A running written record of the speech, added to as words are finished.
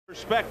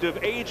Perspective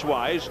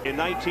age-wise, in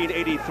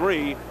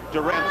 1983,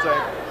 Duran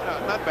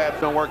said, not bad,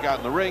 don't work out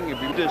in the ring.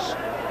 If you this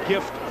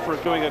gift for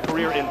doing a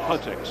career in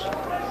politics.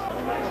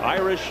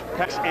 Irish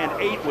and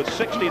 8 with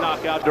 60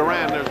 knockouts.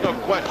 Duran, there's no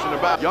question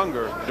about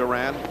younger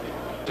Duran.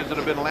 That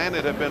have been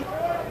landed have been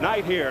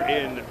night here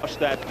in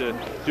that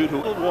due to a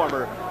little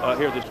warmer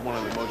here. This is one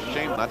of the most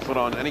shame not put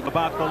on any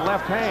about the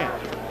left hand.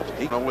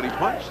 He didn't know what he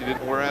punched. He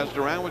didn't. Whereas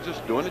Duran was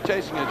just doing the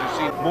chasing, as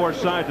you see. More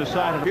side to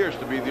side. Appears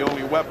to be the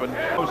only weapon.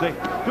 They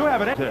do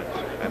have an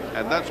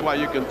and that's why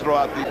you can throw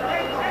out the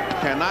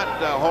cannot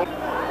hold.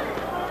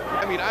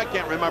 I mean, I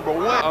can't remember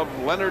one of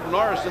Leonard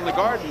Norris in the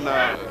Garden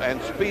and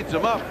speeds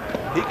him up.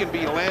 He can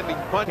be landing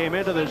punch. Came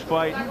into this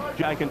fight.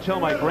 I can tell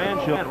my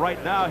grandchildren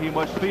right now he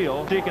must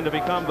feel seeking to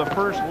become the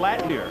first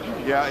Latin here.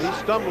 Yeah, he's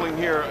stumbling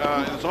here.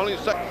 It's only a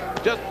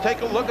second. Just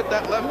take a look at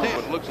that left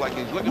hand. It looks like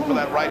he's looking for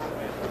that right.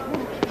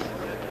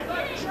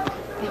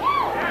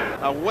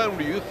 Now, when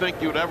do you think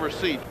you'd ever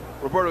see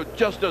Roberto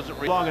just doesn't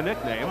belong a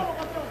nickname?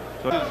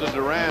 So this is the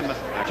Duran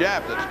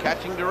jab that's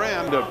catching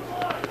Duran to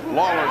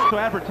Lawlor's. So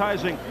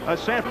advertising a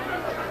sample.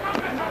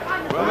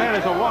 Well, man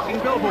is a walking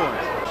billboard.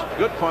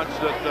 Good punch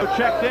that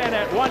checked in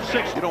at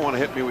 160. You don't want to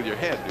hit me with your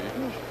head, do you?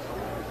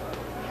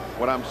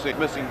 What I'm seeing,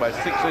 missing by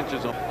 6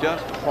 inches on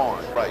just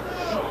pawn. Right.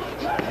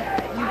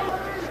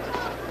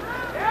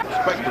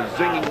 Expect a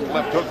zinging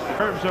left hook. In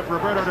terms of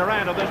Roberto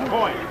Duran at this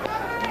point.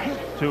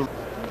 To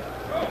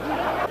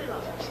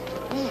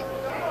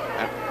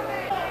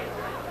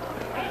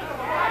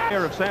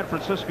here of San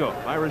Francisco,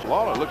 Irish.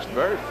 Lawlor looks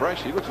very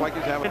fresh. He looks like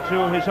he's having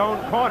into his own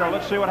corner.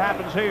 Let's see what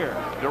happens here.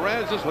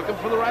 Duran's just looking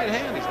for the right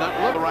hand. He's not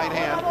looking for the right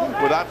hand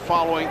without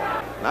following.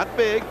 Not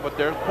big, but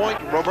there's point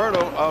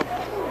Roberto of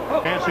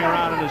dancing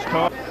around in his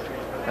toe.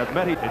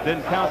 It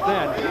didn't count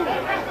then.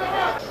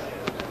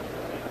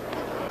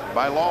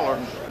 By Lawlor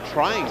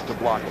trying to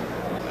block him.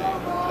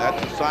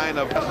 That's a sign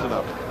of best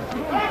enough.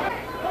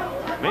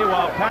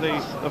 Meanwhile,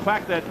 the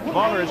fact that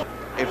Lawlor is,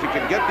 if he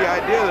can get the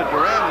idea that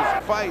Duran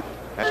is fight,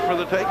 that's for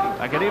the taking.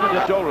 I can even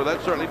the shoulder.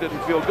 That certainly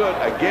didn't feel good.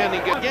 Again, he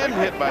gets again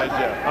hit by a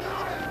jab.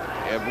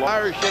 And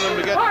Irish in him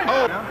to get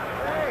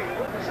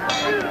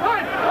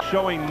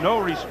showing no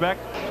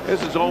respect.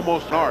 This is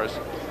almost Norris.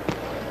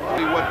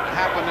 See what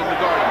happened in the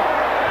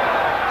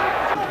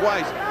Garden.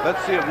 Twice.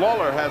 Let's see if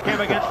Lawlor has came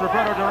against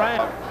Roberto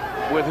Duran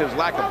with his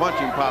lack of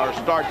punching power,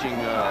 starching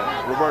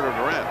Roberto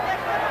Duran.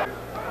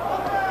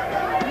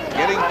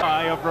 Getting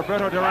eye of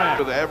Roberto Duran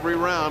with every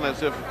round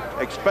as if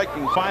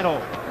expecting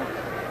final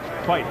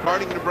fight.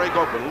 Starting to break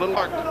open, a little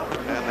arc,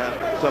 and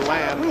has to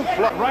land.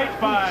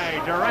 Right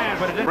by Duran,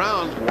 but it didn't.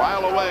 Rounds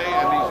while away,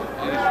 and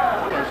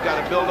he's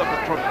got to build up a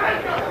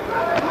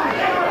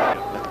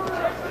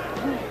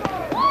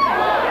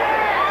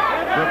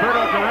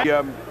Roberto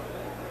Duran.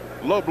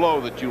 The low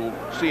blow that you'll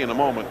see in a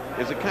moment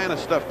is the kind of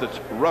stuff that's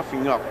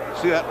roughing up.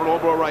 See that low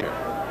blow right here?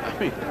 I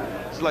mean,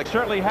 it's like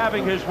certainly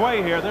having his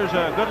way here. There's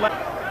a good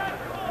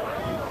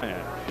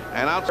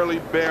and out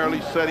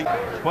barely setting,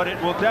 but it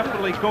will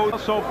definitely go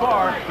so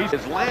far. He's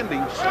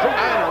landing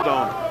straight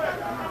on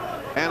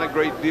and a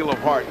great deal of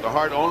heart. The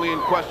heart only in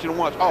question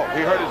once. Oh,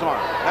 he hurt his arm.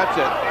 That's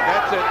it.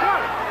 That's it.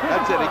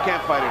 That's it. He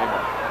can't fight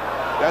anymore.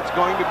 That's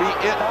going to be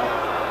it.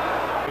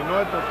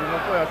 That's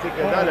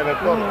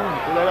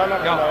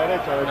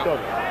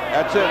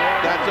it.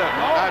 That's it.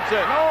 That's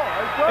it.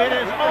 It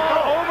is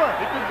all over.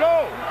 He could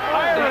go.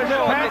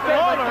 No.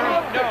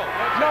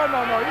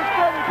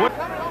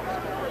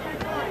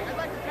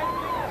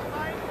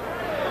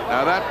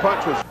 Now that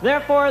punch was...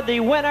 Therefore, the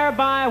winner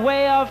by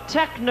way of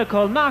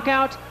technical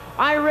knockout,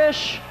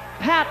 Irish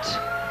Pat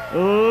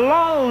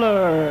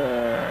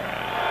Lawlor.